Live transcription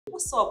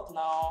What's up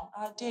now?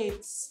 Our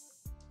dates.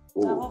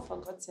 Oh, I haven't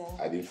forgotten.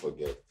 I didn't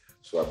forget.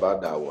 So about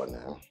that one,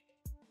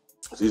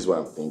 this is what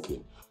I'm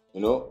thinking.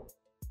 You know,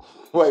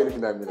 why are you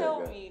looking at me Tell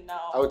like that? me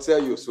now. I'll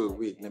tell you. So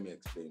wait, let me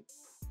explain.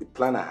 The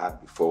plan I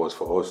had before was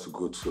for us to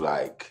go to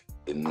like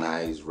a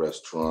nice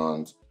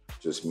restaurant,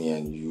 just me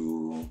and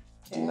you,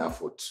 dinner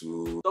for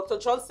two. Dr.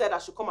 John said I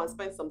should come and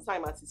spend some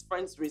time at his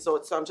friend's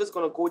resort, so I'm just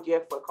going to go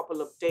there for a couple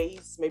of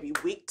days, maybe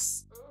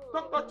weeks.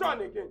 Dr.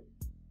 John again.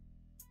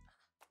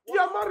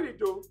 You're married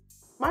though.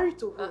 Married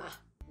to who?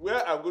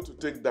 Where I'm going to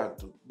take Dan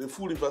to, the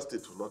full River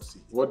State will not see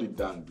him. What did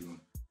Dan do?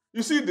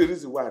 You see the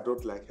reason why I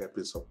don't like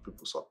helping some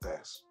people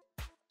sometimes.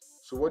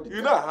 So what did You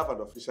Dan know I have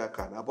an official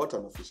car. I bought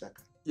an official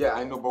car. Yeah,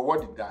 I know, but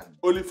what did Dan do?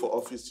 Only for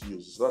office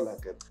use. It's not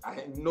like it.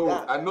 I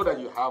know that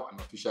you have an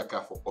official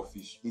car for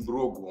office.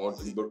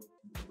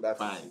 That's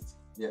fine.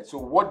 Yeah, so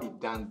what did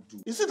Dan do?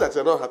 You see that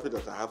you're not happy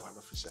that I have an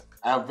official car.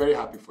 I am very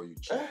happy for you,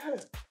 Chief.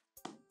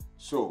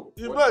 So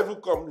You not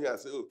even come here and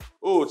say,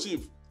 oh,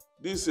 Chief,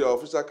 this your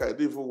official car, I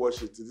didn't even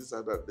wash it this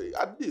and that day.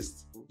 At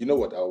least. you know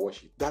what? I'll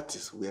wash it. That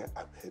is where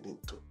I'm heading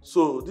to.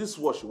 So this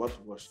wash you want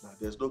to wash now,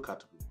 there's no car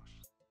to be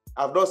washed.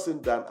 I've not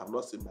seen Dan, I've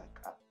not seen my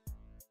car.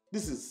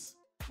 This is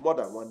more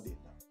than 1 day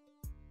now.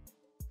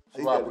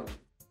 So what happened?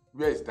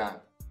 Where is Dan?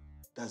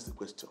 That's the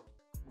question.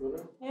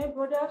 Hey,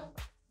 brother.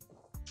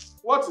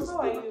 What is How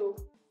are you?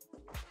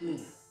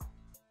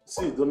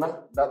 See,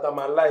 Donna, that I'm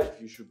alive,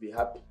 you should be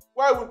happy.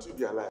 Why won't you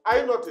be alive? Are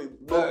you not a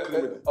known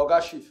criminal?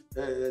 Oga Chief,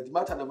 the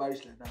matter never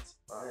reached like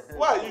that.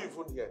 Why are you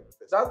even here?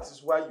 That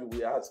is why you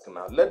will ask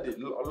now. Let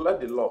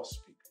the law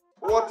speak.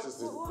 What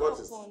is it? What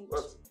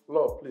What?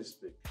 Law, please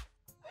speak.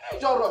 You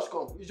just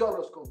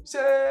rush come.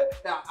 Say,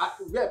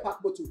 where park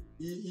motor?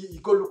 He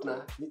go look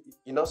now.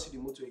 He not see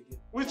the motor again.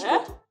 Which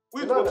motor?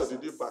 Which motor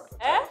did you park?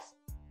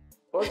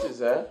 What is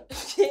that?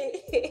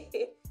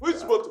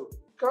 Which motor?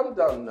 Calm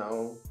down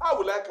now. How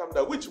will I calm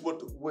down? Which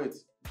motor? Wait,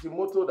 the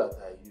motor that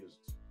I used.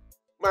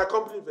 My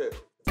company vehicle.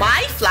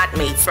 My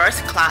Flatmates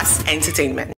First Class Entertainment.